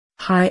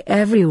Hi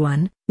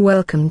everyone,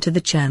 welcome to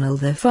the channel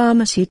The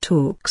Pharmacy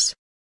Talks.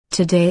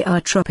 Today our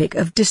topic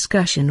of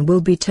discussion will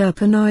be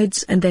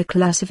terpenoids and their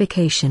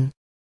classification.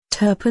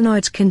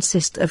 Terpenoids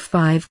consist of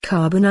 5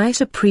 carbon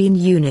isoprene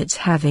units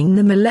having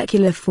the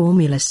molecular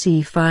formula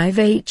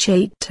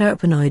C5H8.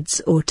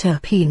 Terpenoids or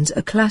terpenes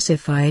are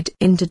classified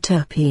into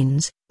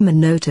terpenes,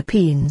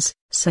 monoterpenes,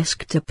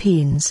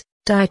 sesquiterpenes,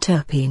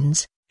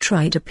 diterpenes,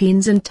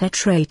 triterpenes and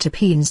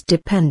triterpenes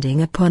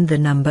depending upon the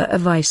number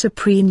of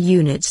isoprene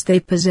units they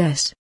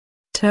possess.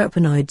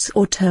 Terpenoids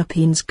or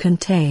terpenes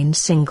contain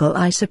single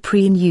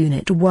isoprene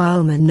unit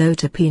while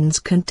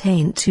monoterpenes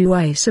contain 2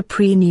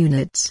 isoprene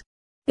units.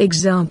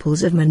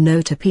 Examples of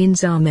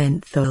monoterpenes are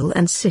methyl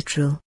and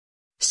citral.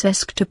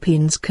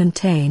 Sesquiterpenes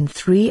contain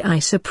 3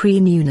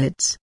 isoprene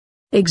units.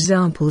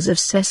 Examples of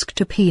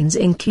sesquiterpenes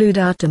include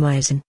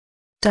artemisinin.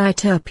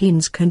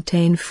 Diterpenes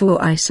contain 4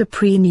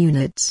 isoprene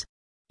units.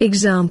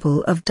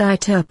 Example of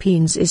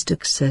diterpenes is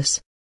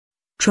Taxus.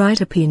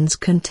 Triterpenes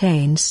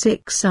contain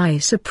 6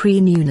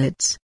 isoprene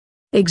units.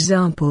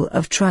 Example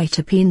of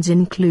triterpenes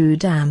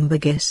include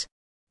ambergris.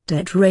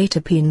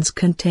 Diterpenes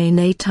contain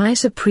 8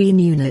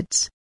 isoprene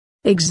units.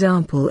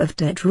 Example of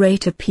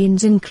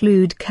diterpenes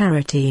include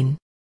carotene.